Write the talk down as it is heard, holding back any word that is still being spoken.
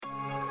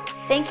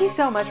Thank you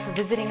so much for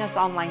visiting us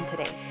online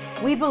today.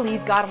 We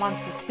believe God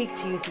wants to speak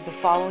to you through the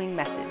following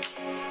message.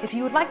 If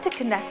you would like to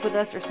connect with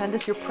us or send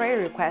us your prayer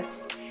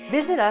requests,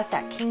 visit us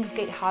at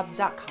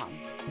kingsgatehobbs.com.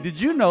 Did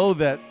you know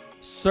that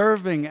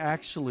serving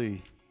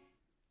actually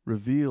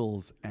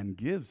reveals and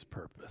gives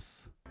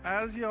purpose?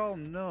 As y'all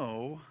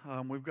know,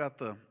 we've got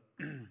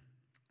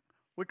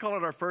we call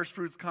it our First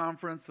Fruits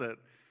Conference. That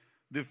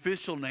the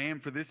official name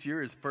for this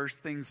year is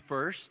First Things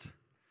First.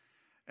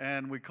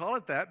 And we call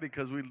it that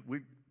because we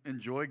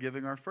enjoy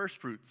giving our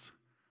first fruits.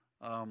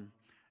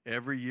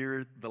 Every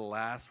year, the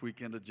last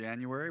weekend of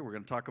January, we're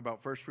going to talk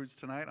about first fruits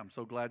tonight. I'm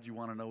so glad you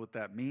want to know what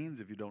that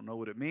means if you don't know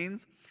what it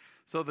means.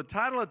 So the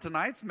title of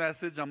tonight's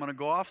message, I'm going to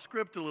go off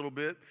script a little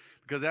bit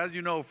because as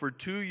you know, for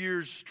 2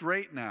 years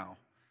straight now,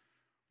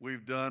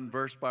 we've done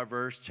verse by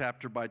verse,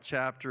 chapter by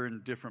chapter in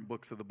different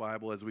books of the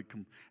Bible as we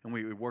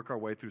work our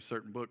way through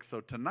certain books. So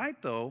tonight,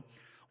 though,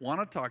 I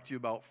want to talk to you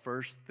about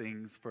first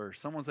things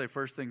first. Someone say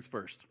first things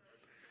first.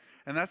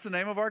 And that's the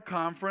name of our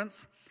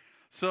conference.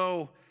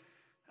 So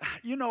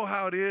you know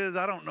how it is.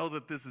 I don't know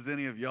that this is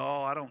any of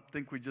y'all. I don't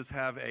think we just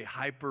have a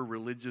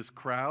hyper-religious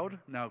crowd.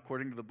 Now,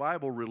 according to the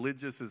Bible,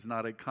 religious is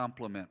not a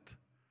compliment.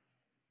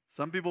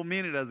 Some people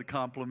mean it as a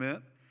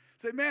compliment.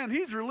 Say, man,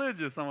 he's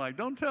religious. I'm like,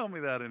 don't tell me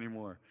that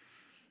anymore.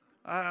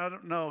 I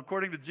don't know.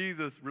 According to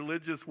Jesus,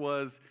 religious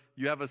was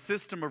you have a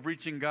system of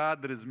reaching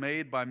God that is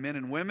made by men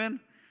and women,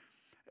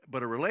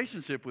 but a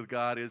relationship with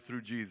God is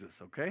through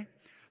Jesus, okay?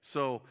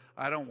 So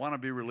I don't want to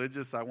be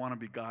religious. I want to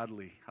be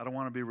godly. I don't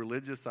want to be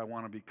religious. I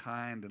want to be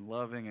kind and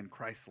loving and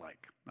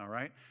Christ-like, all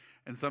right?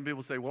 And some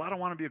people say, well, I don't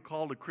want to be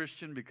called a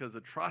Christian because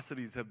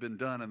atrocities have been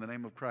done in the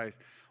name of Christ.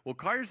 Well,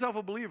 call yourself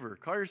a believer.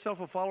 Call yourself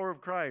a follower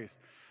of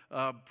Christ.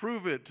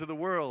 Prove it to the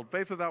world.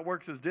 Faith without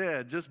works is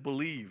dead. Just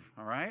believe,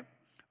 all right?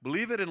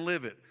 Believe it and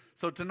live it.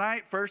 So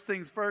tonight, first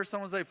things first.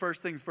 Someone say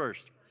first things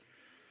first.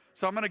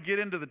 So I'm going to get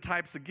into the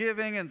types of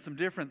giving and some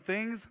different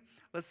things.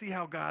 Let's see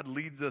how God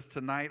leads us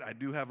tonight. I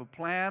do have a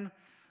plan,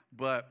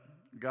 but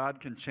God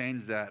can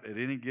change that at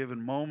any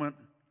given moment,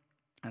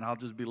 and I'll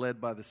just be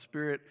led by the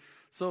Spirit.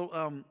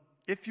 So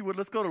if you would,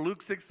 let's go to Luke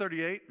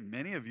 6:38.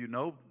 Many of you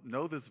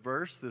know this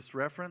verse, this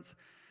reference.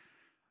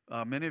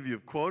 Many of you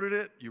have quoted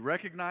it. You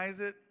recognize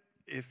it.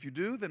 If you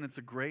do, then it's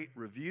a great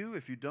review.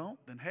 If you don't,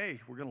 then hey,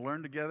 we're going to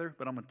learn together.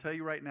 But I'm going to tell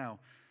you right now,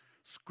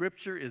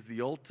 Scripture is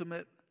the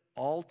ultimate,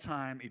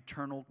 all-time,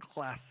 eternal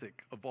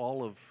classic of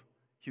all of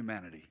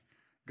humanity.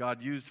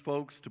 God used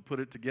folks to put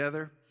it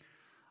together.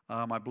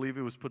 I believe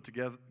it was put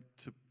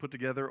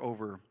together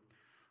over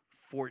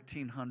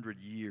 1,400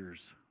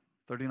 years.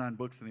 39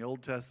 books in the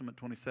Old Testament,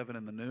 27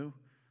 in the New.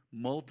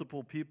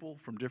 Multiple people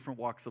from different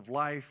walks of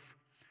life,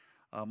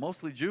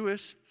 mostly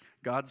Jewish.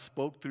 God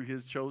spoke through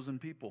his chosen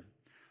people.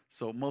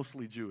 So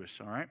mostly Jewish,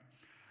 all right?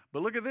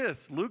 But look at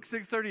this. Luke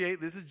 6:38,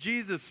 this is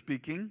Jesus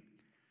speaking.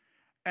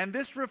 And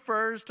this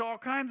refers to all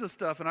kinds of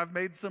stuff. And I've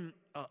made some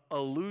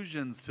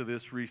allusions to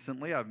this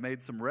recently. I've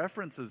made some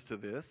references to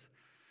this.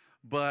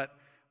 But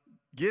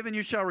given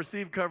you shall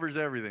receive covers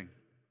everything.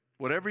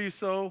 Whatever you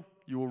sow,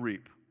 you will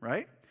reap,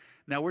 right?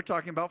 Now we're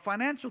talking about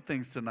financial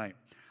things tonight.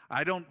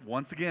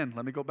 Once again,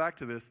 let me go back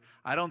to this.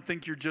 I don't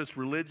think you're just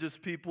religious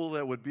people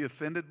that would be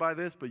offended by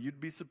this, but you'd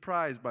be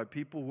surprised by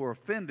people who are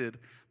offended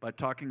by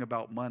talking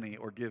about money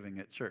or giving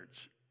at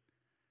church.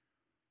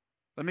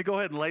 Let me go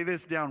ahead and lay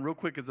this down real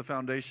quick as a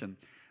foundation.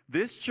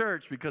 This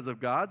church, because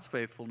of God's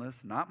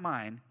faithfulness, not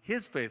mine,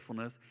 his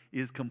faithfulness,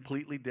 is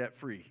completely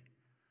debt-free.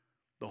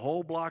 The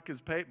whole block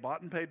is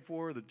bought and paid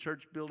for. The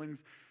church building,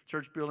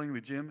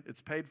 the gym,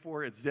 it's paid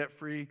for. It's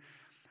debt-free.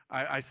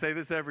 I say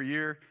this every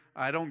year.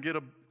 I don't get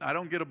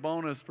a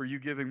bonus for you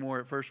giving more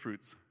at First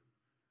Fruits.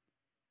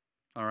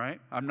 All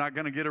right? I'm not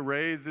going to get a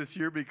raise this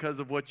year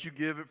because of what you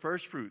give at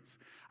First Fruits.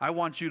 I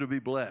want you to be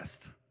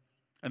blessed.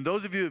 And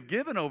those of you who have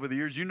given over the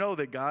years, you know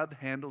that God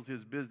handles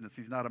his business.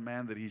 He's not a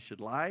man that he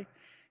should lie.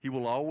 He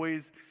will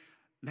always,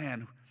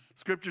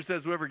 Scripture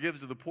says whoever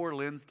gives to the poor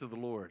lends to the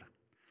Lord.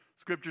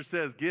 Scripture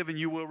says, give and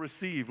you will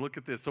receive. Look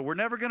at this. So we're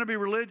never going to be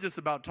religious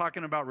about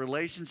talking about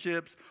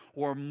relationships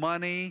or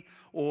money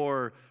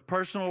or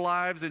personal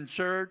lives in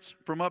church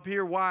from up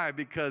here. Why?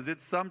 Because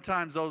it's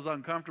sometimes those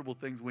uncomfortable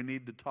things we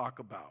need to talk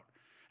about.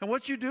 And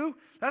what you do,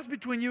 that's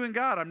between you and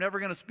God. I'm never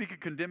going to speak a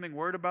condemning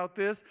word about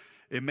this.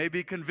 It may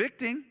be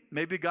convicting.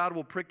 Maybe God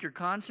will prick your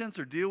conscience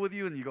or deal with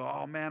you and you go,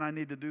 oh man, I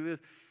need to do this.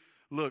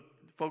 Look,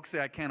 folks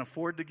say I can't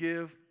afford to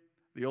give.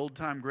 The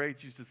old-time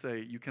greats used to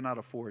say you cannot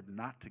afford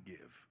not to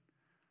give.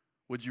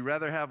 Would you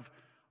rather have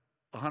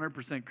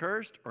 100%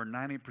 cursed or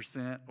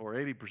 90% or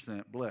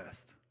 80%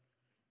 blessed?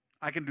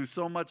 I can do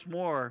so much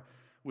more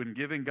when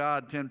giving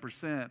God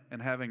 10% and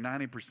having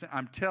 90%.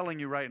 I'm telling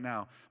you right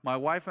now, my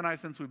wife and I,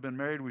 since we've been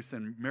married, we've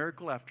seen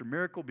miracle after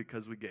miracle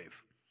because we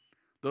gave.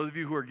 Those of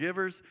you who are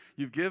givers,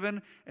 you've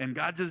given, and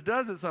God just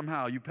does it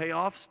somehow. You pay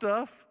off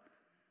stuff.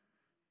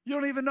 You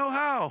don't even know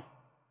how.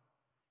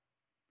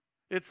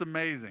 It's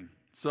amazing.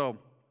 So,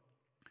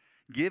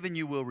 give and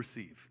you will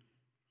receive.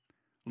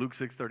 Luke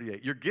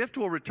 6:38. Your gift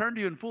will return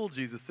to you in full,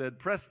 Jesus said,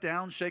 pressed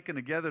down, shaken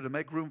together to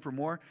make room for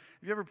more.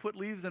 Have you ever put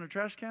leaves in a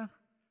trash can?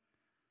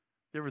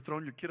 You ever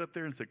thrown your kid up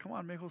there and said, come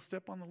on, Mijo,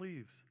 step on the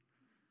leaves?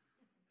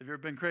 Have you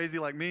ever been crazy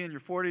like me in your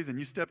 40s and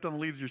you stepped on the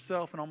leaves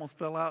yourself and almost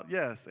fell out?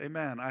 Yes,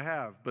 amen, I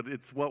have, but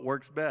it's what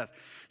works best.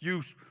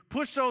 You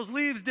push those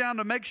leaves down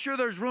to make sure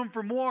there's room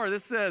for more.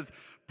 This says,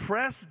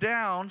 press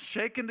down,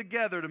 shaken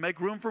together to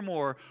make room for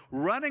more,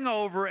 running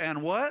over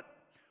and what?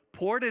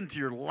 Poured into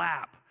your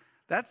lap.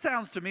 That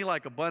sounds to me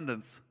like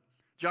abundance.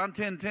 John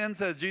 10:10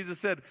 says, Jesus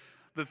said,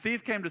 the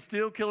thief came to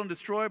steal, kill, and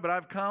destroy, but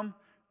I've come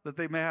that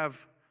they may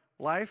have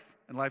life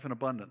and life in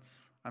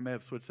abundance. I may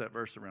have switched that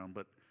verse around,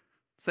 but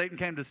Satan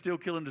came to steal,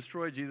 kill, and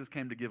destroy. Jesus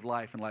came to give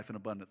life and life in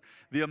abundance.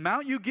 The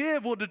amount you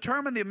give will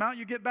determine the amount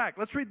you get back.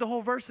 Let's read the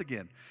whole verse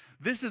again.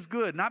 This is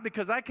good, not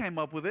because I came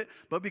up with it,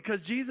 but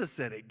because Jesus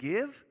said it.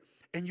 Give,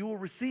 and you will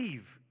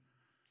receive.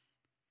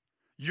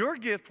 Your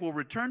gift will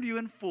return to you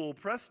in full,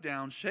 pressed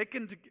down,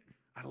 shaken together.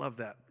 I love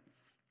that.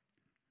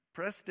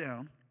 Pressed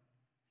down.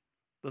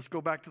 Let's go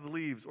back to the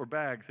leaves or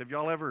bags. Have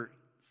y'all ever,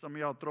 some of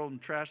y'all thrown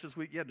trash this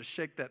week? You had to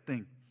shake that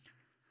thing.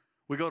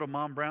 We go to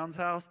Mom Brown's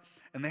house,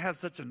 and they have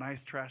such a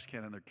nice trash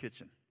can in their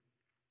kitchen.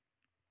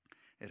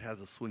 It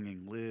has a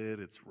swinging lid.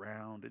 It's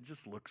round. It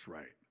just looks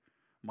right.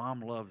 Mom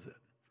loves it.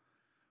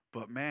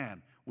 But,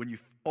 man, when you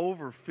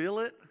overfill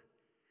it,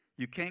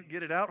 you can't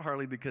get it out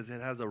hardly because it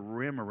has a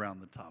rim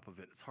around the top of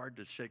it. It's hard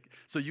to shake.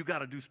 So you got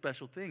to do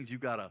special things. You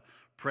got to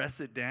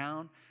press it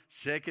down,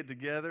 shake it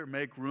together,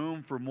 make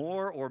room for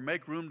more, or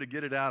make room to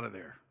get it out of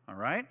there. All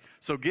right?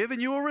 So give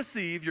and you will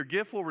receive. Your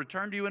gift will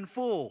return to you in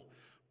full.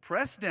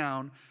 Pressed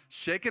down,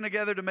 shaken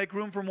together to make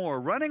room for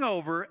more, running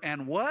over,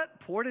 and what?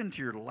 Poured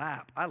into your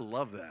lap. I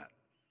love that.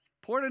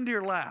 Poured into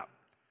your lap.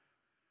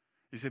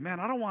 You say, man,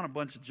 I don't want a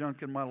bunch of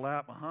junk in my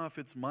lap. If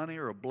it's money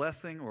or a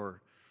blessing,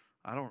 or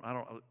I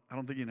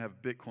don't think you can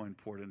have Bitcoin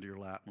poured into your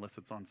lap unless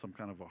it's on some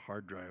kind of a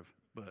hard drive.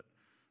 But,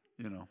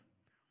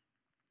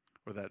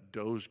 or that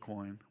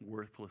Dogecoin,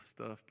 worthless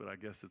stuff, but I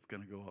guess it's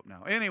going to go up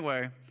now.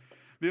 Anyway,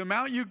 the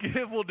amount you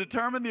give will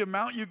determine the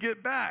amount you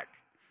get back.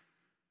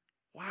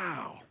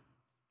 Wow.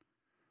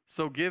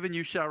 So give and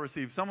you shall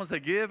receive. Someone say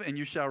give and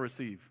you shall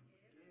receive.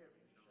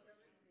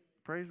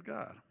 Praise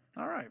God.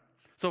 All right.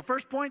 So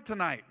first point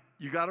tonight,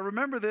 you got to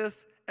remember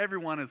this.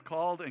 Everyone is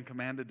called and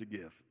commanded to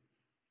give.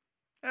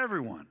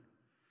 Everyone.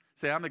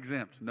 Say, I'm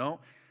exempt. No.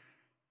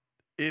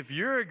 If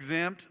you're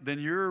exempt, then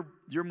you're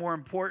more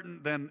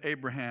important than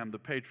Abraham, the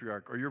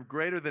patriarch, or you're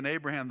greater than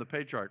Abraham, the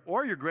patriarch,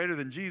 or you're greater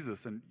than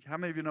Jesus. And how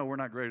many of you know we're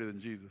not greater than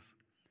Jesus?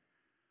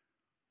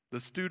 The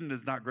student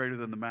is not greater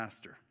than the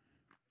master.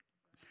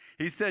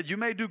 He said, you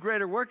may do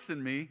greater works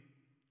than me,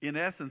 in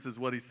essence is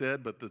what he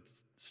said, but the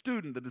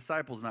student, the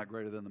disciple, is not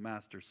greater than the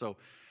master. So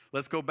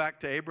let's go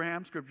back to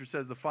Abraham. Scripture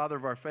says the father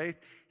of our faith,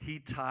 he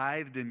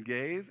tithed and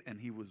gave, and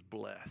he was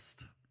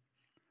blessed.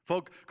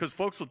 Because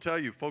folks will tell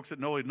you, folks that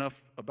know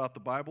enough about the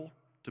Bible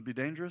to be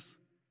dangerous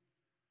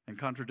and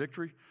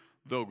contradictory,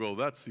 they'll go,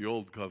 that's the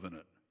old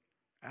covenant.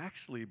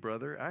 Actually,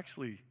 brother,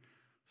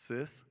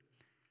 sis,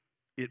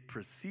 it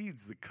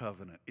precedes the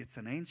covenant. It's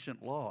an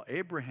ancient law.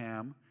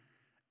 Abraham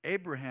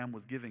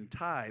was giving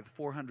tithe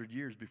 400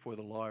 years before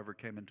the law ever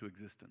came into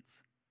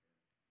existence.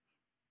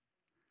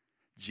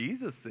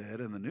 Jesus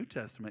said in the New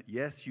Testament,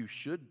 yes, you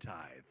should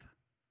tithe.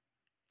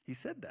 He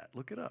said that.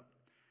 Look it up.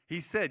 He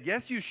said,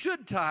 yes, you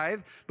should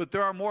tithe, but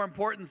there are more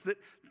important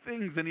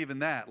things than even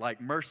that, like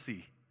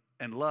mercy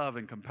and love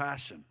and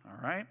compassion,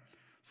 all right?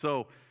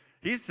 So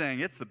he's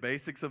saying it's the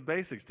basics of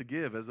basics to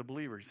give as a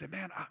believer. You say,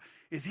 man,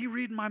 is he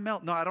reading my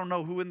mail? No, I don't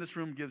know who in this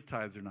room gives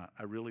tithes or not.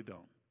 I really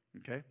don't,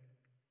 okay?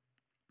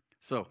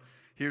 So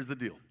here's the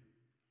deal.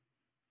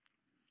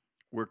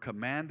 We're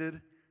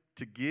commanded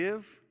to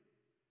give.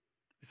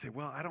 You say,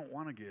 well, I don't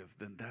want to give.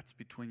 Then that's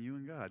between you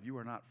and God. You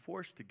are not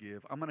forced to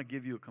give. I'm going to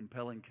give you a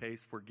compelling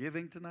case for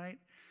giving tonight,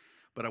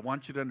 but I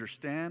want you to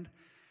understand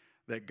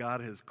that God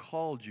has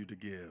called you to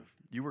give.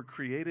 You were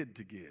created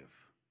to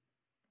give.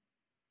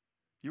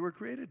 You were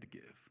created to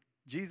give.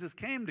 Jesus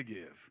came to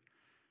give.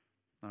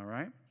 All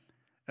right?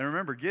 And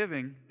remember,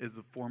 giving is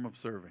a form of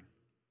serving.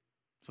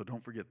 So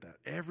don't forget that.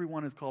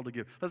 Everyone is called to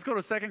give. Let's go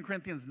to 2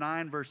 Corinthians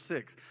 9, verse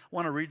 6. I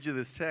want to read you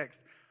this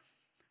text.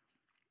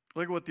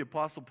 Look at what the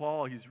Apostle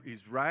Paul,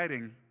 he's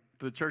writing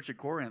to the church at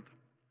Corinth.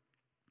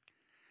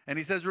 And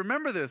he says,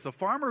 remember this, a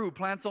farmer who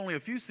plants only a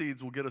few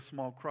seeds will get a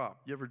small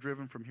crop. You ever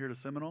driven from here to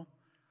Seminole?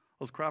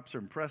 Those crops are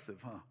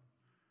impressive, huh?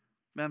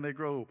 Man, they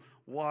grow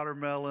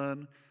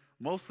watermelon,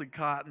 mostly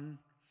cotton.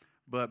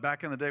 But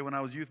back in the day when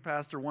I was youth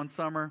pastor, one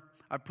summer,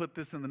 I put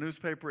this in the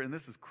newspaper, and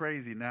this is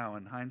crazy now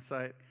in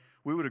hindsight.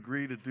 We would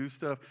agree to do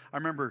stuff. I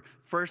remember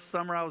first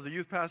summer I was a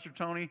youth pastor,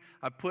 Tony,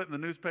 I put in the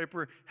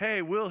newspaper,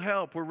 hey, we'll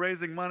help. We're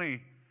raising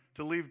money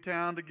to leave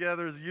town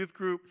together as a youth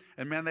group.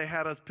 And, man, they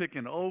had us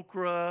picking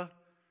okra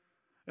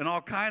and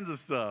all kinds of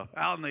stuff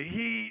out in the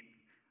heat.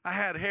 I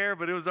had hair,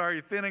 but it was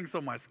already thinning,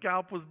 so my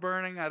scalp was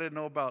burning. I didn't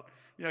know about,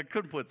 I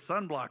couldn't put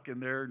sunblock in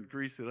there and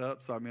grease it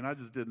up. So, I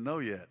just didn't know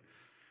yet.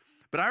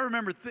 But I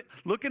remember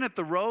looking at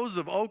the rows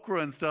of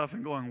okra and stuff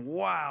and going,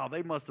 wow,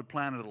 they must have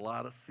planted a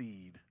lot of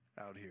seed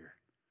out here.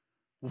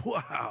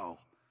 Wow.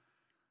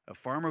 A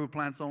farmer who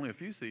plants only a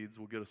few seeds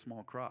will get a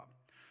small crop.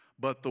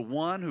 But the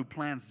one who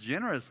plants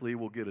generously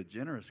will get a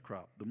generous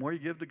crop. The more you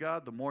give to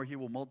God, the more he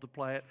will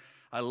multiply it.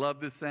 I love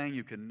this saying,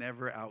 you can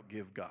never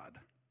outgive God.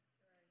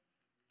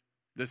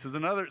 This is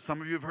another, some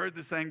of you have heard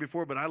this saying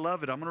before, but I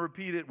love it. I'm going to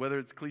repeat it, whether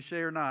it's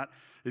cliche or not.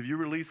 If you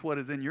release what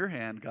is in your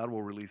hand, God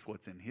will release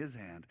what's in his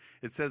hand.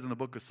 It says in the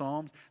book of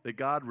Psalms that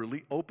God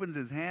opens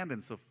his hand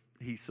and so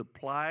he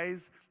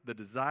supplies the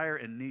desire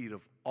and need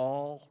of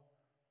all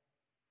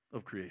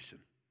of creation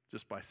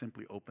just by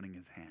simply opening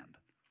his hand.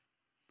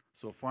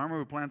 So a farmer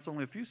who plants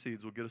only a few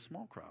seeds will get a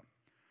small crop.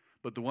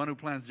 But the one who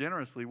plants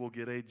generously will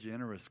get a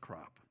generous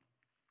crop.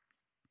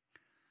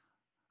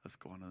 Let's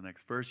go on to the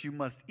next verse. You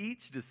must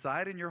each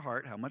decide in your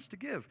heart how much to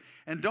give.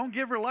 And don't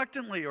give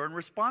reluctantly or in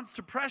response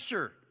to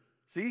pressure.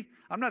 See,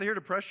 I'm not here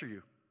to pressure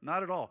you.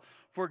 Not at all.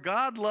 For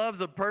God loves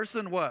a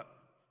person what?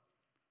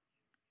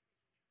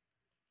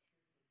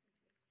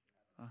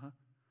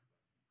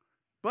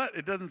 But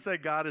it doesn't say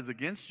God is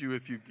against you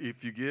if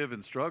you give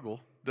and struggle,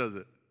 does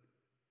it?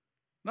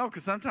 No,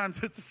 because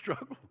sometimes it's a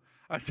struggle.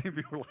 I've seen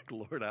people like,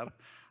 Lord, I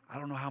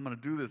don't know how I'm going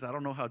to do this. I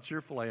don't know how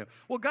cheerful I am.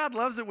 Well, God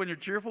loves it when you're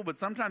cheerful, but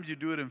sometimes you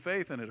do it in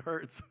faith and it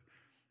hurts.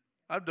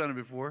 I've done it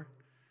before.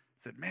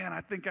 Said, man,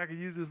 I think I could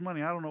use this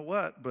money. I don't know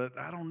what, but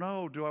I don't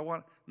know. Do I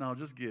want? No,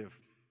 just give.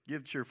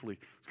 Give cheerfully.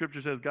 Scripture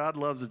says God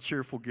loves a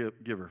cheerful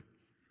giver.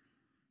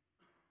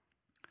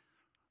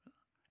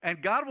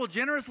 And God will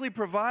generously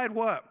provide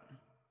what?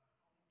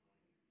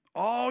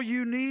 All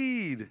you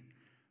need.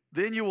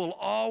 Then you will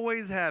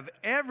always have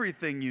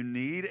everything you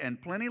need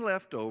and plenty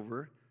left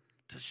over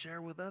to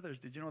share with others.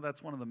 Did you know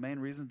that's one of the main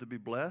reasons to be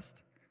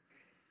blessed?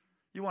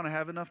 You want to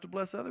have enough to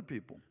bless other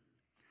people.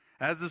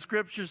 As the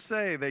scriptures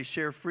say, they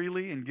share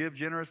freely and give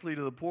generously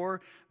to the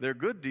poor. Their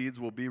good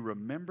deeds will be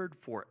remembered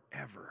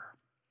forever.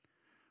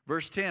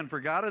 Verse 10,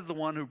 for God is the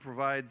one who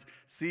provides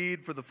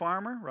seed for the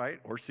farmer, right?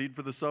 Or seed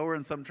for the sower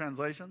in some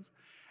translations.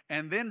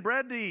 And then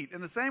bread to eat.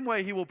 In the same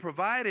way, he will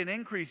provide and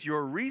increase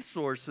your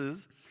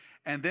resources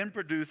and then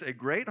produce a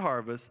great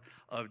harvest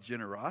of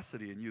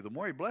generosity in you. The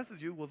more he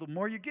blesses you, well, the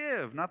more you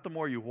give, not the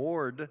more you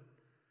hoard.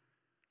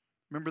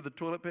 Remember the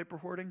toilet paper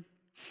hoarding?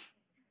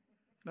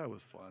 That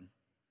was fun.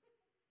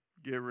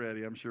 Get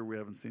ready. I'm sure we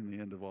haven't seen the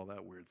end of all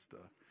that weird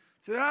stuff.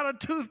 So they're out of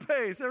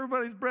toothpaste.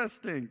 Everybody's breath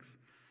stinks.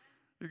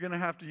 You're going to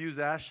have to use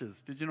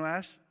ashes. Did you know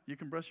ash? You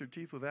can brush your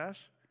teeth with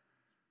ash.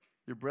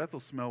 Your breath will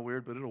smell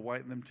weird, but it'll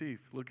whiten them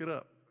teeth. Look it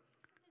up.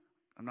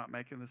 I'm not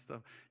making this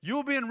stuff. You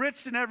will be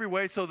enriched in every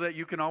way so that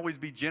you can always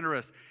be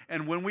generous.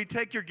 And when we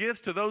take your gifts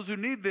to those who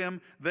need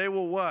them, they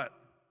will what?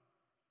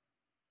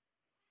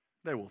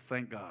 They will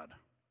thank God.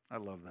 I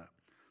love that.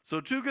 So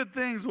 2 good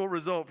things will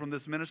result from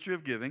this ministry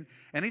of giving.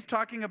 And he's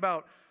talking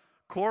about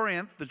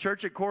Corinth, the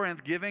church at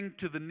Corinth, giving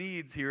to the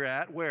needs here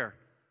at where?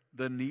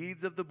 The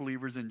needs of the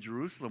believers in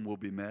Jerusalem will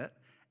be met.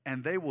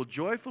 And they will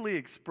joyfully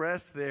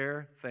express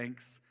their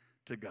thanks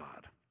to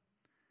God.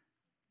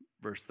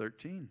 Verse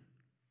 13.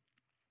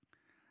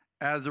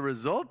 As a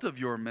result of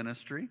your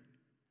ministry,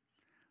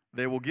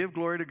 they will give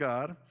glory to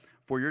God,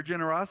 for your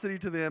generosity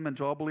to them and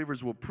to all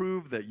believers will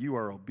prove that you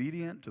are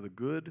obedient to the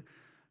good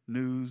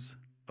news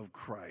of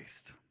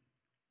Christ.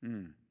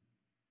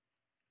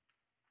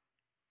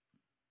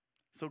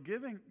 So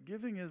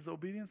giving is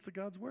obedience to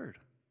God's word.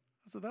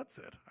 So that's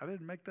it. I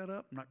didn't make that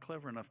up. I'm not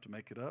clever enough to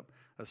make it up.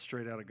 That's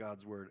straight out of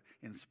God's word,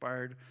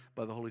 inspired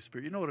by the Holy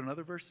Spirit. You know what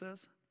another verse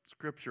says?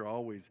 Scripture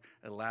always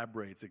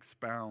elaborates,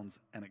 expounds,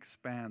 and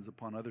expands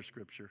upon other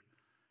scripture.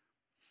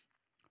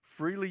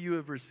 Freely you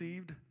have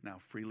received, now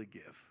freely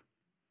give.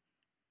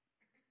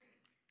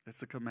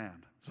 It's a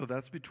command. So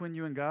that's between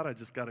you and God. I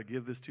just got to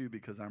give this to you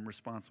because I'm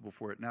responsible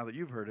for it. Now that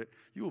you've heard it,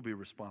 you will be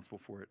responsible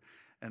for it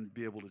and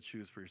be able to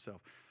choose for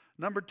yourself.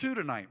 Number 2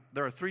 tonight,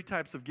 there are 3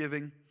 types of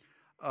giving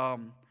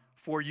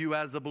for you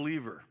as a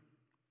believer.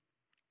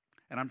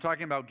 And I'm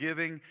talking about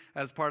giving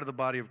as part of the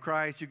body of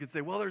Christ. You could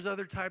say, well, there's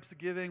other types of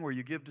giving where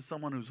you give to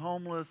someone who's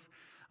homeless.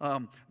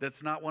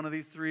 That's not one of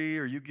these 3,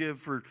 or you give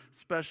for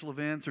special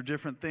events or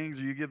different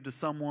things, or you give to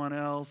someone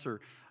else,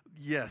 or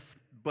yes.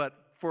 But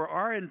for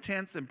our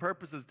intents and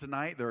purposes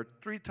tonight, there are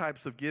 3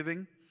 types of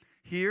giving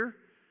here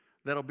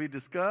that'll be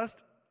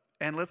discussed.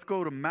 And let's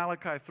go to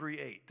Malachi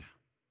 3:8.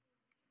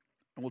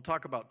 And we'll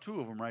talk about 2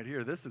 of them right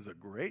here. This is a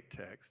great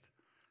text.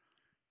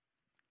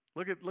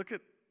 Look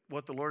at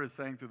what the Lord is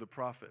saying through the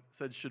prophet. It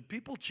said, should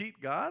people cheat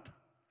God?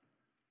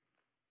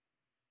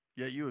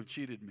 Yet you have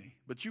cheated me.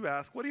 But you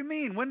ask, what do you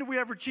mean? When did we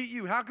ever cheat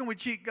you? How can we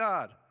cheat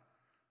God?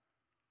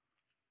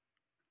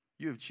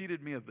 You have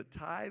cheated me of the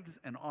tithes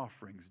and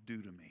offerings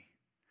due to me.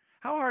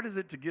 How hard is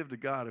it to give to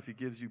God if he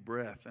gives you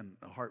breath and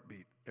a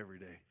heartbeat every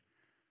day?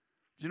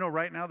 Do you know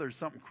right now there's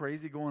something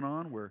crazy going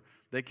on where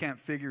they can't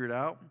figure it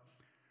out?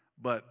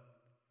 But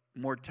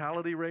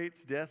mortality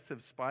rates, deaths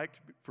have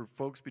spiked for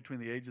folks between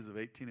the ages of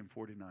 18 and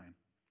 49.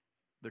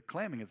 They're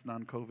claiming it's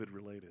non-COVID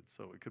related,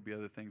 so it could be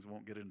other things. We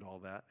won't get into all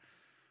that.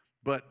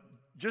 But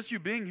just you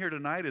being here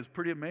tonight is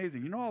pretty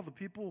amazing. You know all the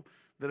people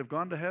that have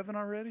gone to heaven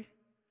already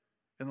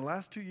in the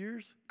last 2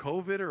 years?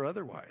 COVID or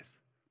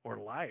otherwise, or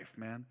life,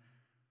 man.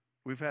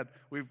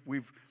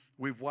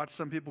 We've watched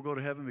some people go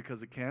to heaven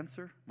because of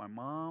cancer. My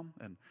mom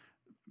and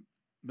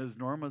Ms.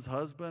 Norma's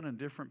husband and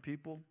different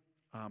people,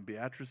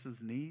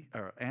 Beatrice's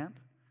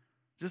aunt,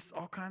 just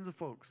all kinds of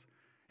folks.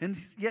 And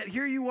yet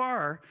here you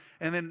are,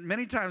 and then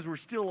many times we're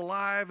still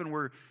alive, and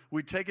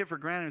we take it for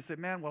granted and say,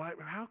 man, well,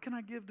 how can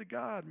I give to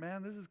God,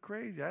 man? This is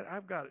crazy.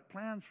 I've got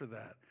plans for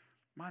that.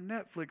 My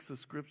Netflix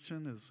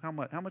subscription is, how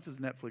much? How much is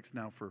Netflix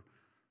now for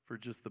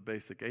just the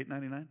basic?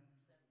 $8.99?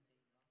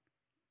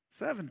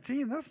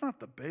 $17? That's not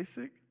the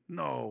basic.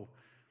 No.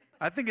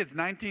 I think it's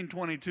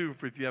 $19.22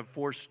 for if you have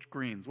 4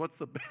 screens. What's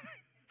the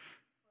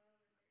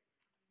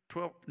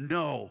 12?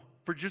 No.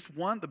 For just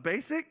one, the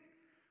basic?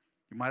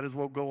 You might as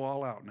well go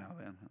all out now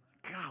then.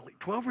 Golly,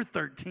 12 or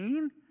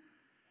 13?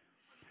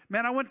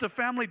 Man, I went to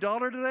Family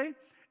Dollar today,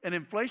 and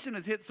inflation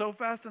has hit so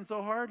fast and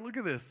so hard. Look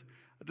at this.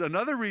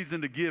 Another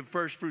reason to give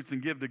first fruits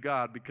and give to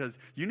God, because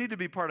you need to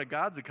be part of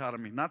God's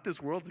economy, not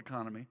this world's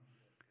economy.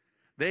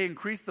 They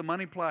increased the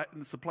money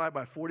supply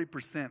by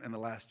 40% in the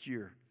last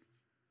year,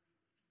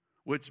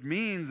 which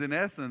means, in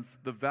essence,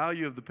 the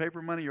value of the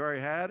paper money you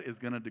already had is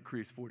going to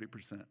decrease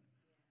 40%.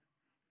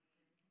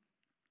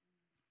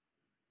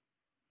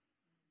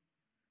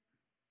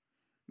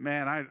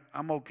 Man,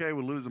 I'm okay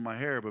with losing my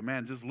hair, but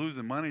man, just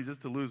losing money,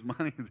 just to lose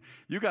money,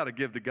 you got to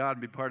give to God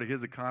and be part of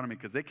his economy,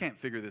 because they can't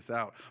figure this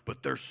out,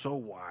 but they're so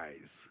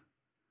wise.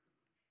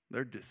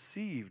 They're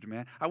deceived,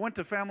 man. I went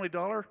to Family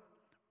Dollar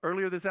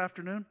earlier this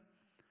afternoon,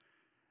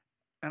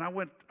 and I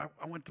went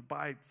to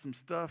buy some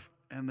stuff,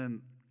 and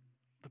then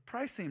the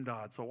price seemed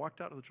odd, so I walked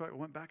out of the truck, I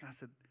went back, and I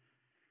said,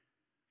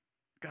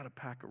 got a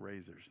pack of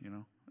razors,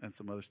 and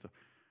some other stuff.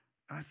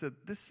 And I said,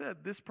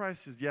 this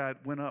price is, it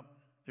went up.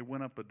 It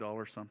went up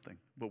 $1 something,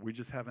 but we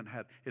just haven't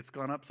had, it's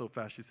gone up so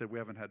fast, she said, we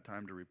haven't had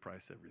time to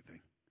reprice everything.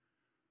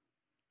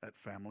 At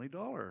Family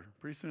Dollar.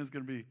 Pretty soon it's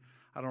going to be,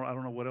 I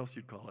don't know what else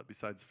you'd call it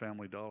besides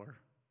Family Dollar.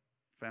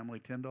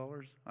 Family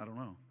 $10? I don't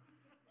know.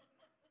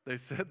 They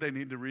said they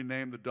need to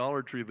rename the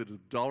Dollar Tree the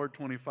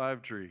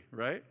 $1.25 tree,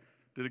 right?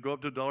 Did it go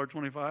up to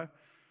 $1.25?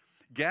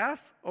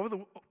 Gas,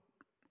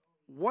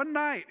 one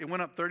night, it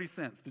went up 30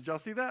 cents. Did y'all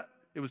see that?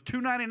 It was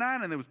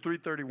 $2.99 and it was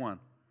 $3.31.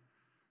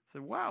 I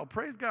said, wow,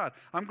 praise God.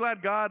 I'm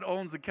glad God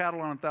owns the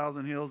cattle on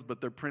 1,000 hills,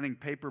 but they're printing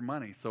paper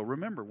money. So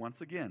remember,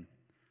 once again,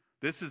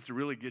 this is to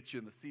really get you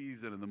in the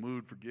season and the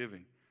mood for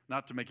giving,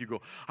 not to make you go,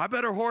 I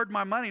better hoard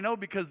my money. No,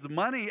 because the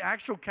money,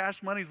 actual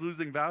cash money, is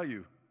losing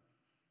value.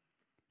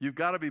 You've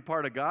got to be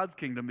part of God's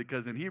kingdom,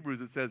 because in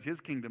Hebrews it says his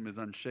kingdom is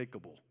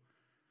unshakable.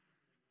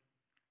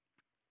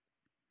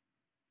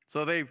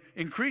 So they've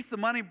increased the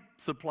money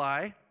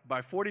supply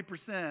by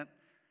 40%,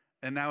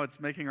 and now it's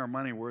making our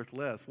money worth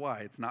less. Why?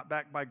 It's not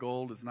backed by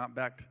gold. It's not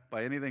backed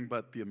by anything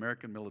but the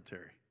American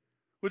military,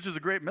 which is a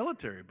great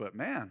military, but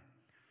man,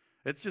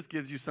 it just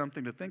gives you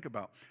something to think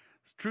about.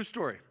 It's a true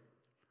story.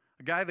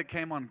 A guy that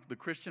came on the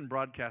Christian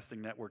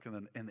Broadcasting Network in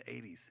the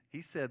 80s,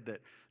 he said that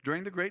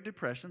during the Great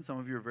Depression, some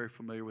of you are very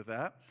familiar with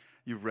that.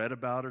 You've read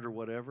about it or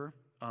whatever.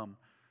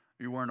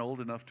 You weren't old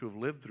enough to have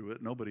lived through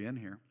it. Nobody in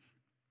here.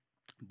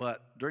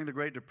 But during the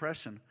Great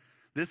Depression,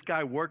 this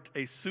guy worked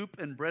a soup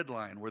and bread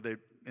line where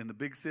in the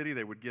big city,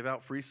 they would give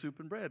out free soup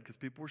and bread because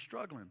people were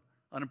struggling.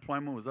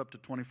 Unemployment was up to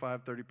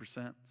 25,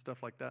 30%,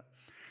 stuff like that.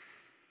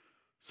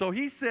 So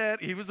he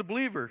said he was a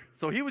believer.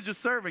 So he was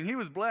just serving. He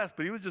was blessed,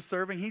 but he was just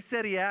serving. He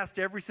said he asked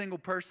every single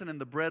person in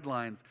the bread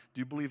lines,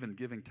 do you believe in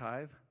giving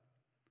tithe?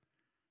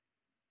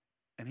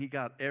 And he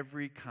got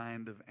every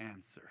kind of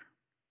answer.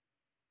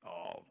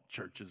 Oh,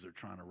 churches are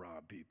trying to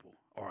rob people.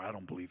 Or I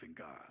don't believe in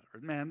God.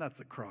 Or man, that's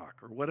a crock.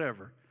 Or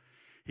whatever.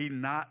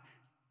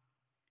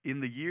 In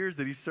the years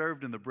that he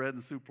served in the bread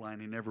and soup line,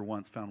 he never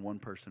once found one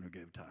person who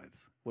gave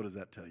tithes. What does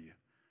that tell you?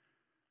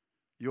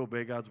 You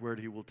obey God's word,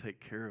 he will take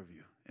care of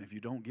you. And if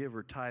you don't give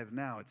or tithe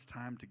now, it's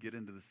time to get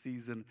into the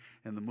season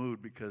and the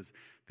mood, because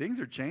things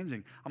are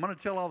changing. I'm going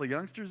to tell all the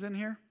youngsters in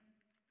here,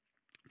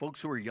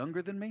 folks who are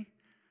younger than me,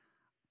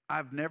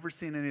 I've never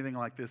seen anything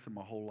like this in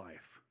my whole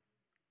life.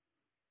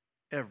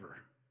 Ever.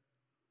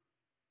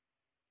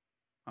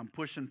 I'm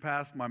pushing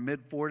past my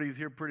mid-40s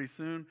here pretty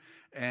soon,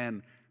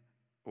 and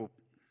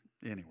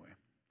anyway,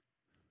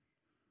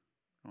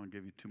 I don't want to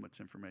give you too much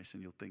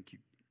information. You'll think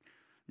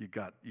you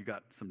got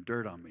some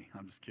dirt on me.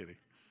 I'm just kidding.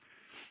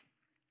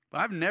 But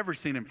I've never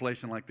seen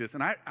inflation like this.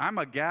 And I'm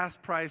a gas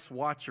price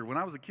watcher. When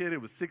I was a kid, it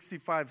was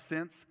 65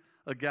 cents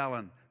a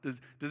gallon. Does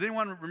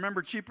anyone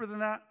remember cheaper than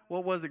that?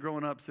 What was it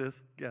growing up,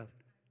 sis? Gas.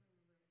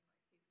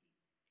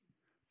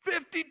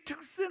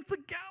 52 cents a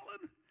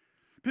gallon.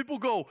 People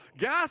go,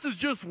 gas is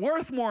just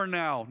worth more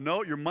now.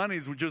 No, your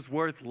money's just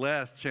worth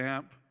less,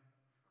 champ.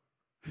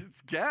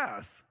 It's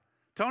gas.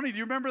 Tony, do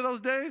you remember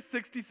those days?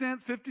 60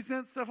 cents, 50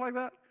 cents, stuff like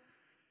that?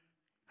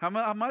 How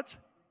much?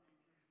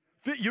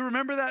 You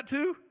remember that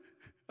too?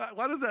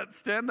 Why does that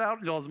stand out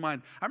in y'all's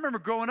minds? I remember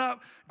growing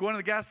up, going to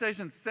the gas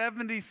station,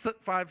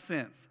 75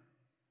 cents.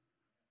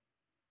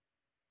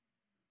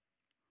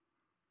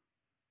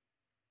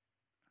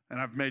 And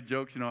I've made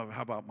jokes, how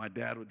about my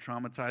dad would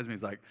traumatize me.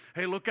 He's like,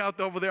 hey, look out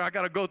over there. I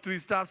got to go through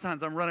these stop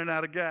signs. I'm running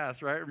out of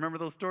gas, right? Remember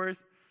those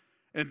stories?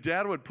 And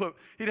Dad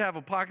he'd have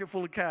a pocket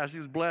full of cash. He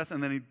was blessed,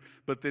 and then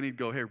he'd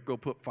go, here, go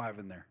put 5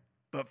 in there.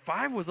 But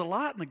 5 was a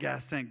lot in the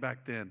gas tank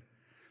back then.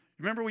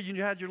 Remember when you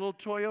had your little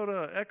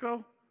Toyota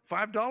Echo?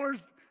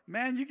 $5?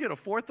 Man, you get a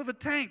fourth of a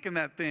tank in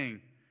that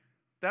thing.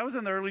 That was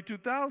in the early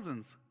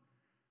 2000s.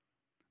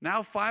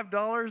 Now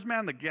 $5,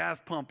 man, the gas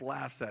pump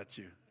laughs at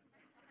you.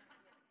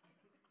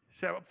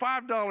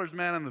 $5,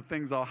 man, and the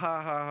thing's all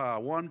ha, ha, ha.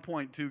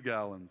 1.2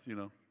 gallons,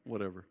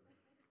 whatever.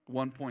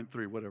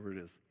 1.3, whatever it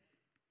is.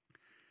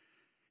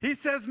 He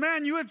says,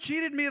 man, you have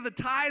cheated me of the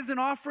tithes and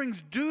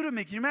offerings due to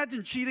me. Can you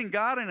imagine cheating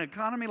God in an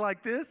economy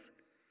like this?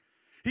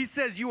 He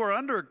says, you are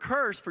under a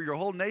curse, for your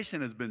whole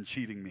nation has been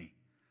cheating me.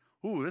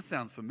 Ooh, this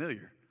sounds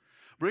familiar.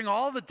 Bring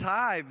all the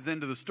tithes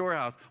into the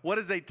storehouse. What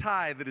is a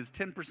tithe? That is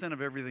 10%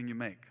 of everything you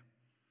make.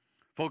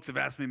 Folks have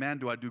asked me, man,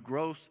 do I do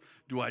gross?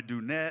 Do I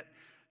do net?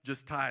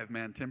 Just tithe,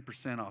 man,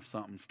 10% off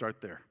something.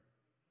 Start there.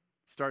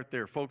 Start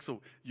there. Folks,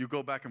 so you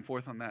go back and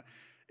forth on that.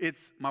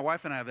 My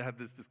wife and I have had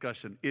this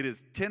discussion. It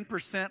is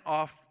 10%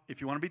 off, if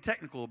you want to be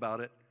technical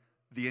about it,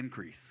 the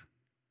increase.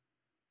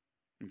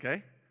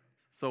 Okay?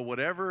 So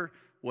whatever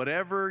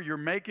you're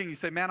making, you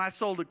say, man, I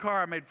sold a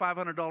car, I made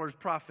 $500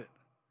 profit.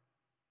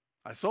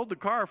 I sold the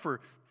car for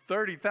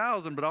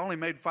 $30,000, but I only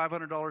made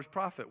 $500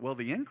 profit. Well,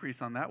 the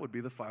increase on that would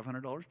be the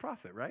 $500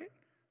 profit, right?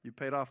 You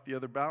paid off the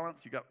other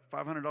balance, you got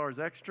 $500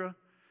 extra,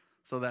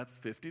 so that's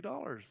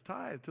 $50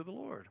 tithe to the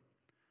Lord.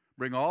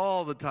 Bring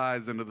all the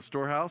tithes into the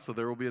storehouse, so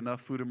there will be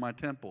enough food in my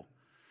temple.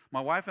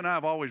 My wife and I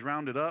have always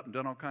rounded up and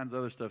done all kinds of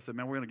other stuff. Said,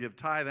 man, we're going to give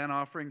tithe and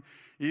offering,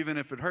 even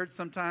if it hurts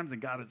sometimes,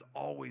 and God is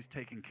always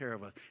taking care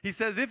of us. He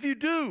says, if you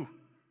do,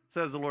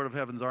 says the Lord of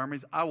heaven's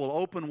armies, I will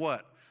open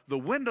what? The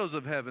windows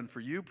of heaven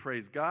for you,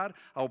 praise God.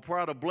 I will pour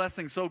out a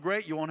blessing so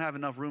great you won't have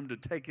enough room to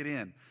take it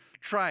in.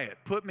 Try it.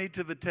 Put me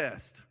to the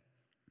test.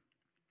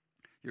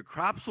 Your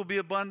crops will be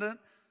abundant,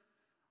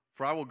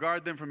 for I will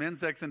guard them from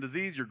insects and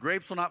disease. Your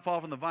grapes will not fall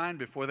from the vine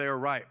before they are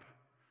ripe,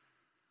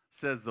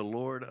 says the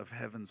Lord of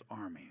heaven's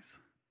armies.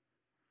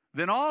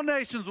 Then all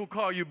nations will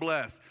call you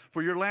blessed,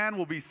 for your land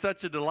will be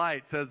such a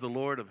delight, says the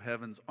Lord of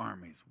heaven's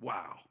armies.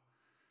 Wow.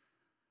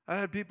 I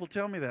had people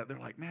tell me that. They're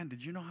like, man,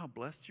 did you know how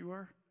blessed you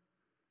are?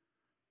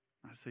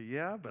 I say,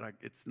 yeah, but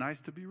it's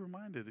nice to be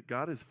reminded that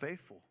God is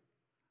faithful.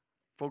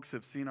 Folks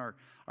have seen our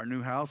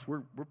new house.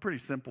 We're pretty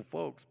simple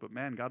folks, but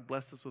man, God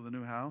blessed us with a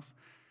new house.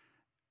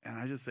 And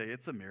I just say,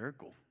 it's a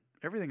miracle.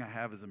 Everything I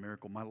have is a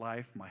miracle. My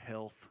life, my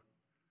health.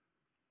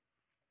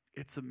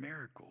 It's a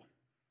miracle.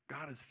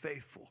 God is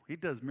faithful. He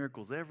does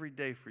miracles every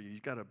day for you.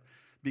 You've got to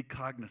be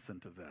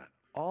cognizant of that.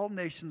 All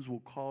nations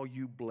will call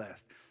you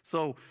blessed.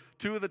 So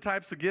 2 of the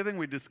types of giving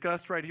we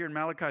discussed right here in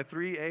Malachi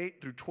 3,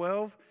 8 through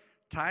 12.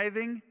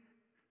 Tithing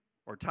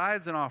or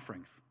tithes and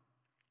offerings.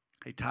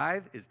 A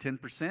tithe is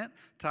 10%.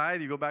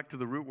 Tithe, you go back to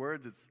the root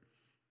words, it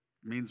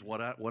means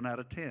 1 out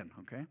of 10,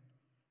 okay?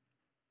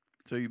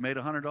 So you made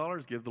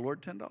 $100, give the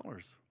Lord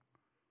 $10.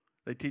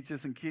 They teach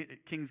this in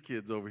King's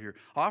Kids over here.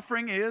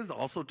 Offering is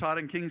also taught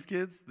in King's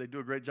Kids. They do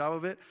a great job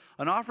of it.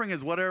 An offering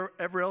is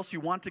whatever else you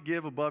want to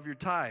give above your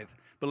tithe.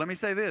 But let me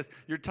say this.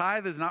 Your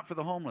tithe is not for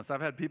the homeless.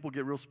 I've had people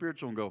get real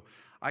spiritual and go,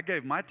 I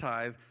gave my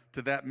tithe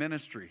to that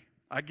ministry.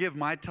 I give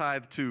my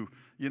tithe to,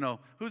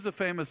 who's the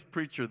famous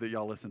preacher that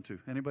y'all listen to?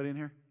 Anybody in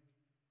here?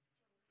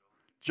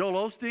 Joel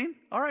Osteen?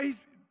 All right, he's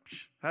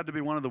had to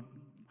be one of the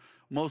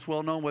most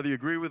well-known, whether you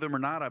agree with him or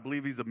not. I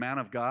believe he's a man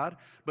of God.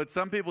 But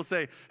some people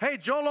say, hey,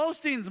 Joel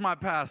Osteen's my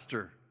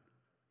pastor,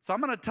 so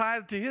I'm going to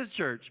tithe to his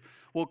church.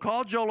 Well,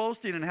 call Joel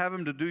Osteen and have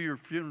him to do your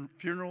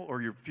funeral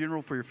or your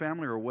funeral for your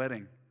family or a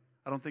wedding.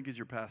 I don't think he's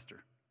your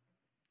pastor.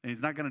 And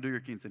he's not going to do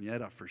your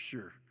quinceañera for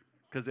sure,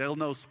 because él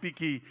no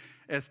speaky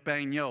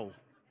español.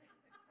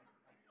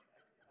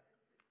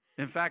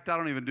 In fact, I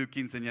don't even do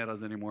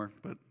quinceañeras anymore,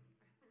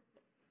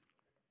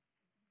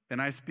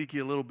 and I speak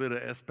a little bit of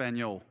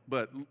Espanol,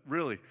 but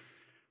really,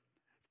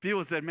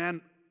 people said, man,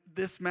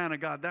 this man of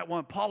God, that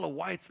one, Paula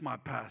White's my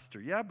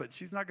pastor. Yeah, but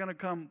she's not going to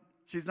come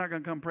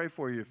pray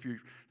for you if you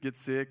get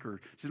sick,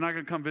 or she's not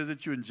going to come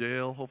visit you in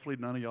jail. Hopefully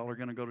none of y'all are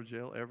going to go to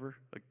jail ever.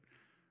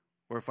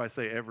 Or if I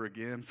say ever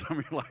again, some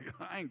of you are like,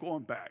 I ain't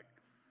going back.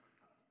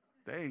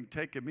 They ain't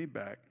taking me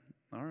back.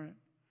 All right.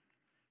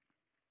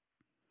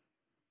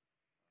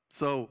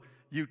 So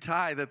you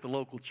tithe at the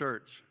local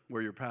church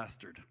where you're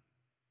pastored.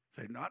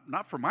 Say,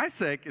 not for my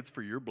sake, it's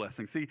for your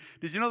blessing. See,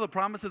 did you know the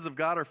promises of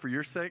God are for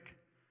your sake?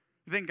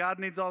 You think God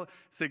needs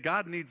say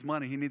God needs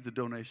money, he needs a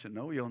donation.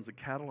 No, he owns the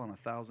cattle on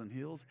 1,000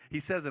 hills. He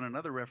says in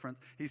another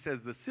reference, he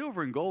says, the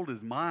silver and gold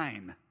is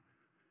mine.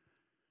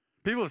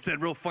 People have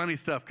said real funny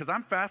stuff, because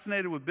I'm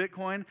fascinated with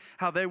Bitcoin,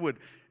 how it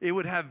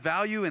would have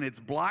value in its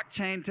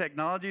blockchain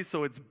technology.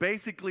 So it's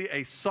basically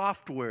a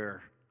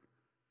software,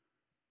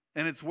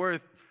 and it's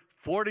worth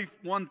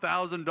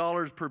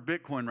 $41,000 per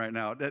Bitcoin right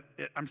now.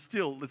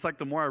 It's like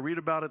the more I read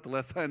about it, the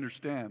less I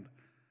understand.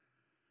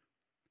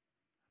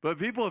 But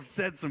people have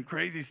said some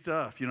crazy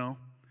stuff,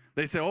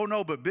 They say, oh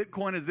no, but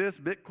Bitcoin is this,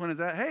 Bitcoin is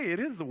that. Hey, it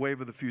is the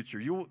wave of the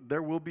future.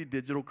 There will be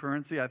digital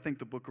currency. I think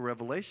the book of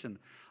Revelation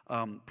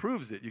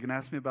proves it. You can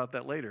ask me about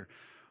that later.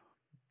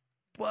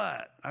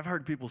 But I've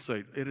heard people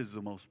say, it is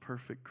the most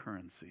perfect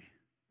currency,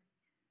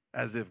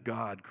 as if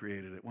God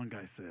created it. One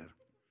guy said.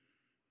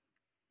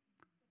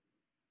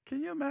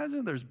 Can you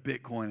imagine there's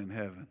Bitcoin in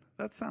heaven?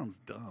 That sounds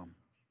dumb.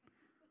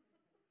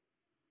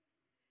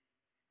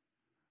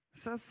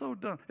 That's so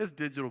dumb. It's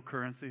digital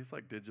currency. It's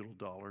like digital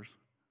dollars.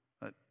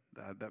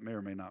 That may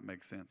or may not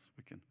make sense.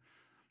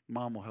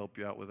 Mom will help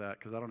you out with that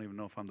because I don't even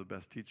know if I'm the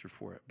best teacher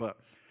for it. But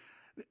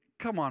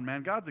come on,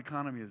 man. God's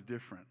economy is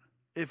different.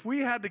 If we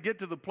had to get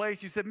to the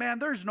place you said, man,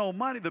 there's no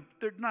money.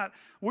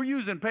 We're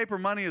using paper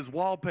money as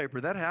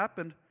wallpaper. That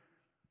happened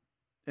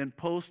in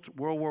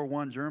post-World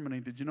War I Germany.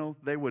 Did you know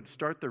they would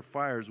start their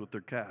fires with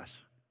their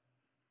cash?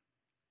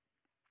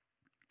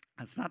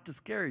 It's not to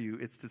scare you.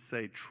 It's to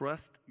say,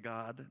 trust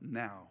God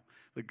now.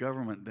 The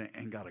government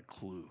ain't got a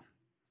clue.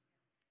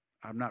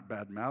 I'm not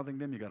bad-mouthing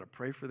them. You got to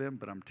pray for them.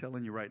 But I'm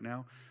telling you right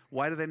now,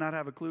 why do they not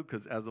have a clue?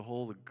 Because as a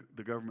whole,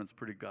 the government's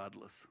pretty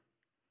godless.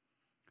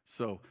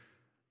 So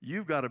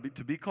you've got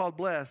to be called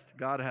blessed.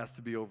 God has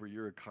to be over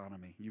your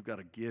economy. You've got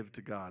to give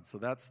to God. So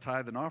that's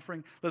tithe and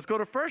offering. Let's go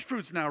to first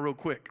fruits now real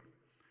quick.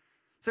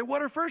 Say,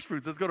 what are first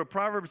fruits? Let's go to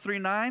Proverbs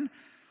 3:9.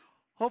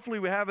 Hopefully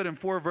we have it in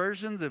 4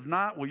 versions. If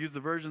not, we'll use the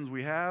versions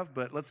we have.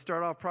 But let's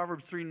start off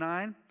Proverbs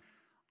 3:9.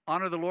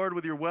 Honor the Lord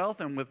with your wealth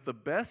and with the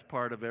best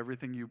part of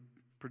everything you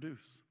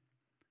produce.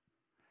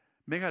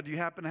 Mika, do you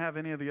happen to have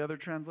any of the other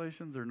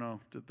translations or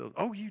no?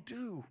 Oh, you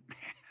do.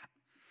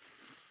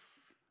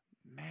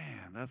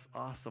 Man, that's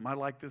awesome. I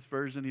like this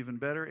version even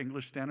better.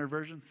 English Standard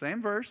Version.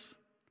 Same verse.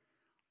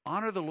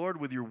 Honor the Lord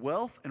with your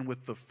wealth and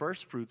with the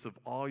first fruits of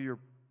all your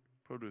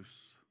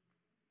produce.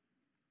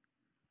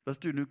 Let's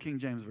do New King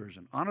James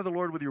Version. Honor the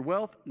Lord with your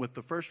wealth, with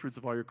the first fruits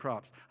of all your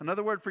crops.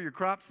 Another word for your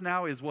crops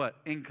now is what?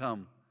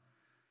 Income.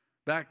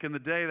 Back in the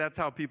day, that's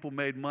how people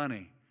made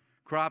money.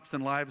 Crops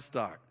and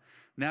livestock.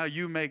 Now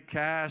you make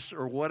cash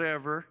or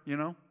whatever, you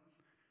know.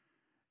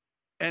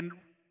 And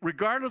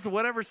regardless of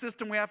whatever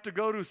system we have to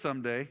go to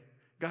someday,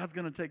 God's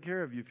going to take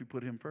care of you if you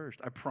put him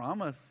first. I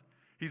promise.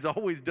 He's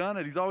always done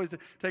it. He's always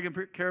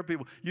taken care of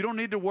people. You don't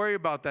need to worry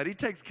about that. He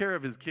takes care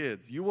of his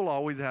kids. You will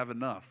always have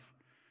enough.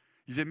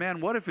 You say,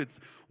 man, what if it's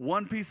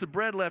one piece of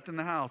bread left in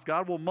the house?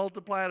 God will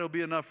multiply it. It'll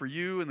be enough for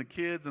you and the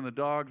kids and the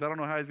dogs. I don't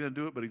know how he's going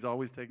to do it, but he's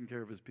always taking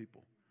care of his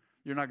people.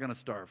 You're not going to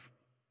starve.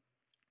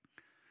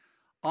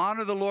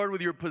 Honor the Lord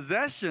with your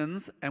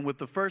possessions and with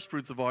the first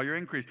fruits of all your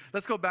increase.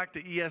 Let's go back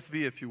to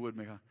ESV, if you would,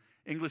 Mika.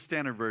 English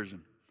Standard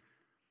Version.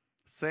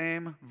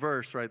 Same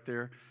verse right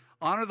there.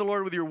 Honor the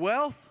Lord with your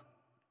wealth,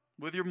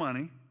 with your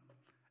money,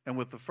 and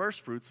with the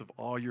first fruits of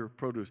all your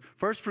produce.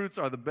 First fruits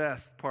are the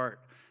best part,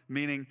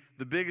 meaning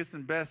the biggest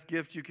and best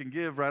gift you can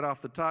give right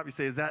off the top. You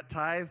say, is that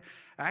tithe?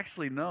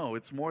 Actually, no,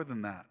 it's more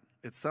than that.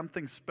 It's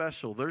something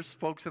special. There's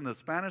folks in the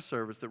Spanish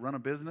service that run a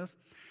business.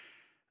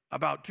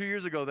 About 2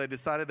 years ago, they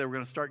decided they were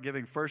going to start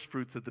giving first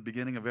fruits at the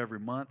beginning of every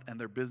month, and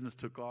their business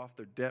took off.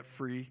 They're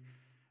debt-free.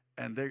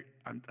 And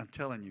I'm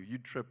telling you,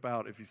 you'd trip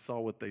out if you saw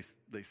what they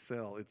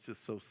sell. It's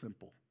just so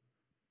simple.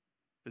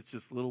 It's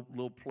just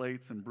little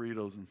plates and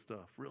burritos and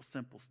stuff, real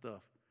simple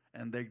stuff.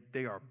 And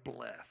they are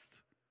blessed.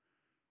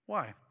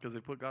 Why? Because they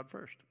put God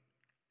first.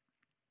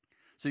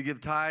 So you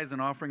give tithes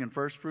and offering and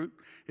first fruit.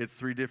 It's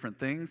 3 different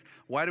things.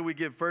 Why do we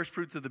give first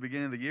fruits at the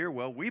beginning of the year?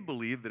 Well, we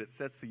believe that it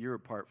sets the year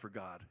apart for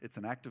God. It's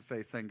an act of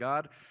faith saying,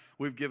 God,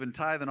 we've given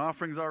tithe and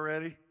offerings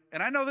already.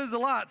 And I know there's a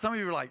lot. Some of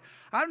you are like,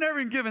 I've never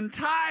even given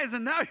tithes,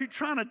 and now you're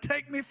trying to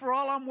take me for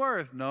all I'm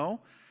worth.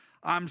 No,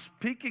 I'm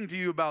speaking to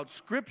you about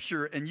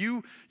Scripture, and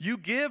you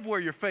give where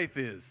your faith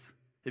is.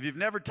 If you've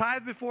never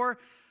tithed before,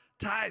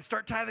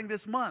 start tithing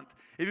this month.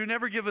 If you've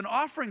never given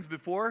offerings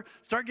before,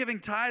 start giving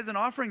tithes and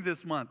offerings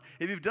this month.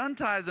 If you've done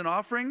tithes and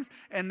offerings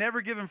and never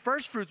given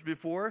first fruits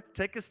before,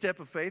 take a step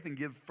of faith and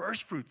give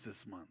first fruits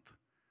this month.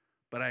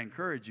 But I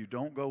encourage you,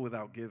 don't go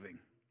without giving.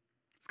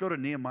 Let's go to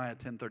Nehemiah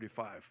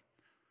 10:35.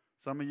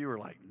 Some of you are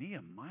like,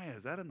 Nehemiah,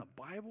 is that in the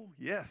Bible?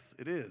 Yes,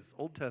 it is,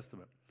 Old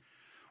Testament.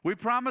 We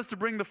promise to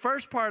bring the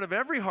first part of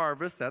every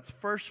harvest, that's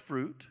first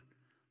fruit,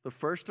 the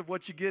first of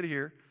what you get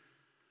here,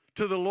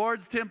 to the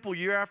Lord's temple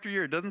year after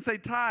year. It doesn't say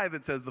tithe,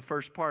 it says the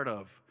first part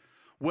of,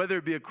 whether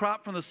it be a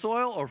crop from the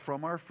soil or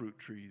from our fruit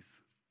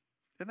trees.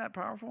 Isn't that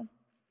powerful?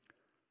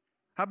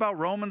 How about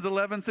Romans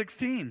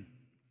 11:16?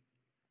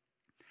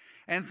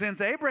 And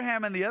since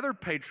Abraham and the other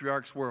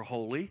patriarchs were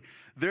holy,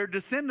 their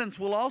descendants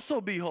will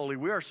also be holy.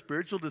 We are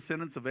spiritual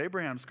descendants of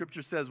Abraham.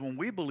 Scripture says when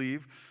we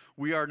believe,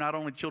 we are not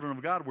only children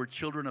of God, we're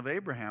children of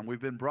Abraham. We've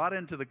been brought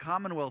into the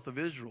commonwealth of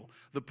Israel,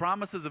 the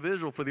promises of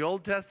Israel for the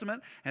Old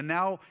Testament, and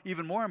now,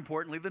 even more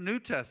importantly, the New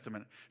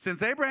Testament.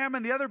 Since Abraham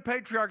and the other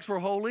patriarchs were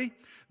holy,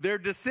 their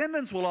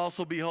descendants will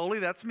also be holy.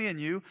 That's me and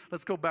you.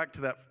 Let's go back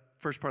to that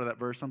first part of that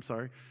verse, I'm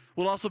sorry.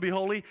 Will also be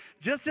holy,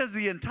 just as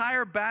the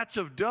entire batch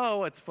of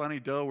dough. It's funny,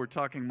 dough, we're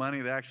talking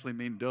money. They actually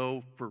mean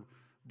dough for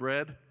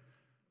bread.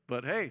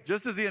 But hey,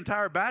 just as the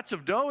entire batch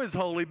of dough is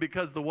holy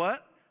because the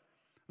what?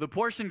 The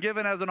portion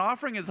given as an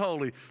offering is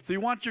holy. So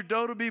you want your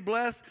dough to be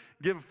blessed?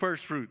 Give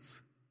first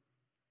fruits.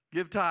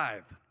 Give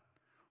tithe.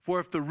 For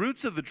if the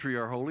roots of the tree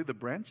are holy, the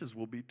branches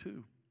will be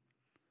too.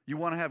 You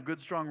want to have good,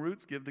 strong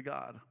roots? Give to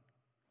God.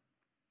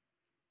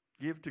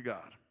 Give to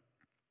God.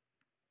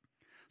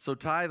 So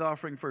tithe,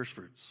 offering, first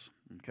fruits.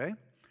 Okay?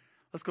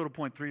 Let's go to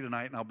point 3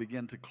 tonight, and I'll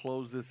begin to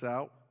close this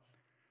out.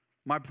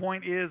 My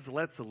point is,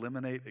 let's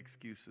eliminate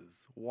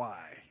excuses.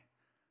 Why?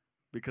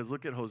 Because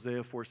look at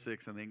Hosea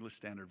 4:6 in the English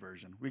Standard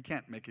Version. We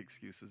can't make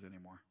excuses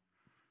anymore.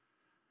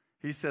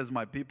 He says,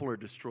 my people are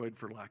destroyed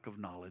for lack of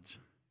knowledge.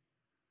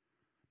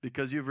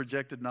 Because you've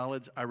rejected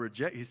knowledge, I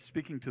reject. He's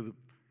speaking to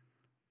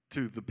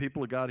the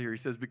people of God here. He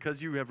says,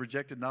 because you have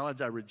rejected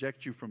knowledge, I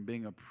reject you from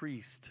being a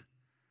priest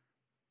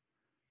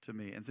to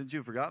me. And since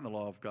you've forgotten the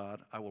law of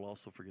God, I will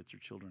also forget your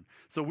children.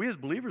 So we as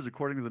believers,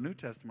 according to the New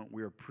Testament,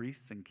 we are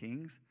priests and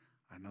kings.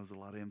 I know there's a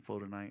lot of info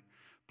tonight.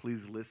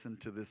 Please listen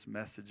to this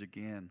message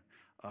again.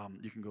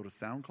 You can go to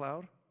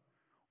SoundCloud,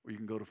 or you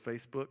can go to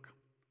Facebook,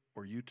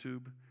 or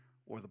YouTube,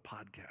 or the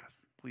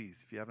podcast.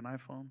 Please, if you have an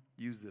iPhone,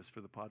 use this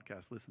for the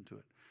podcast. Listen to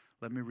it.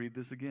 Let me read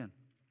this again.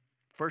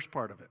 First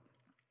part of it.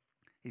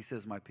 He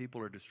says, my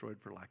people are destroyed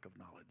for lack of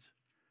knowledge.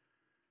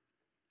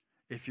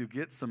 If you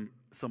get some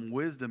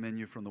wisdom in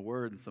you from the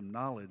word and some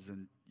knowledge,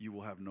 then you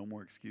will have no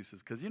more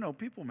excuses. Because,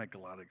 people make a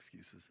lot of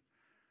excuses.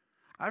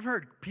 I've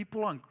heard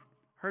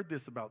heard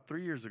this about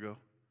 3 years ago.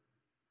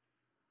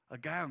 A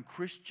guy on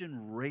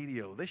Christian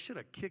radio. They should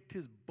have kicked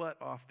his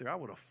butt off there. I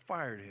would have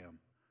fired him.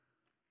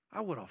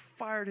 I would have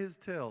fired his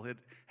tail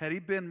had he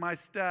been my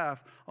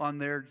staff on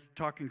there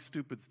talking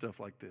stupid stuff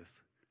like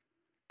this.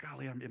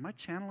 Golly, am I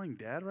channeling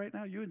Dad right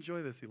now? You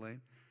enjoy this,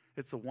 Elaine.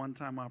 It's a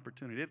one-time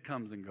opportunity. It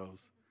comes and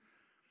goes.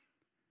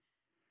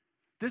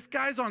 This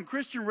guy's on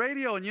Christian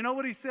radio, and you know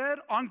what he said?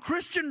 On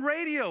Christian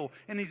radio,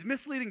 and he's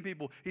misleading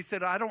people. He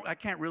said, I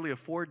can't really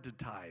afford to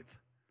tithe.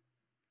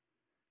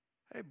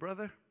 Hey,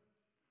 brother,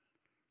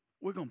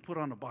 we're going to put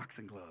on the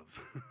boxing gloves.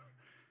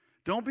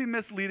 Don't be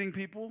misleading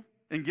people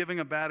and giving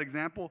a bad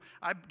example.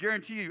 I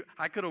guarantee you,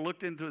 I could have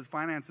looked into his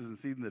finances and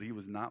seen that he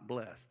was not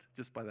blessed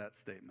just by that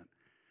statement.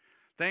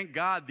 Thank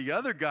God the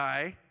other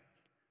guy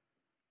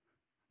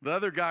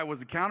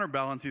was a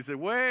counterbalance. He said,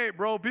 wait,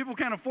 bro, people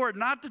can't afford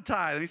not to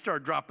tithe. And he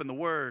started dropping the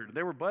word.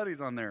 They were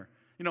buddies on there.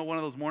 One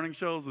of those morning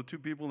shows with two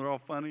people and they're all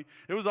funny.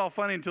 It was all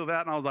funny until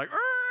that, and I was like,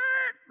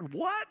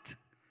 what?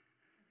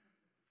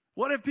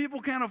 What if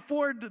people can't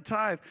afford to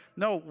tithe?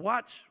 No,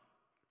 watch.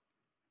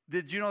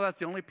 Did you know that's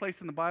the only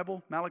place in the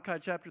Bible, Malachi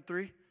chapter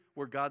 3,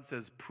 where God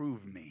says,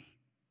 prove me.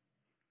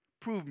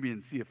 Prove me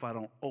and see if I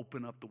don't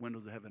open up the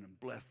windows of heaven and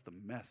bless the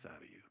mess out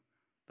of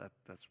you.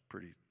 That's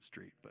pretty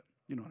street, but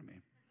you know what I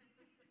mean.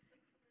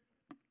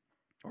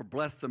 Or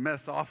bless the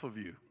mess off of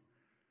you.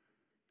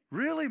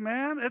 Really,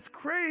 man? That's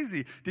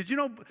crazy. Did you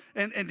know,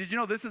 and did you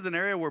know this is an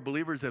area where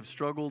believers have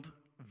struggled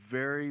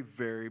very,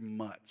 very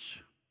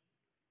much?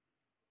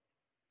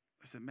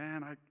 I said,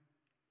 man,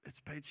 it's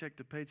paycheck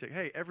to paycheck.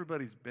 Hey,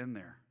 everybody's been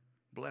there.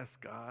 Bless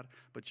God,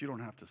 but you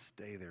don't have to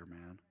stay there,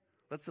 man.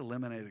 Let's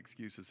eliminate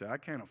excuses. Say, I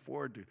can't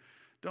afford to.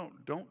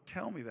 Don't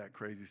tell me that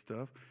crazy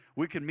stuff.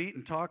 We can meet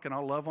and talk, and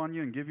I'll love on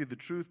you and give you the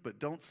truth, but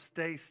don't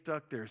stay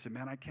stuck there. Say,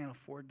 man, I can't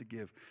afford to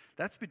give.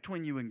 That's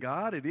between you and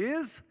God. It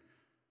is.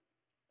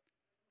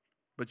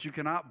 But you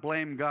cannot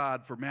blame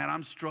God for, man,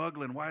 I'm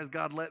struggling. Why is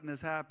God letting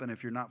this happen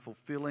if you're not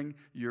fulfilling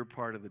your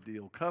part of the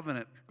deal?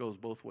 Covenant goes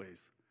both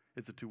ways.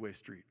 It's a two-way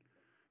street.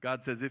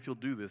 God says, if you'll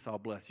do this, I'll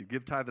bless you.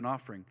 Give tithe and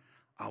offering,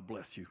 I'll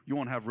bless you. You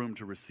won't have room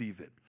to receive it.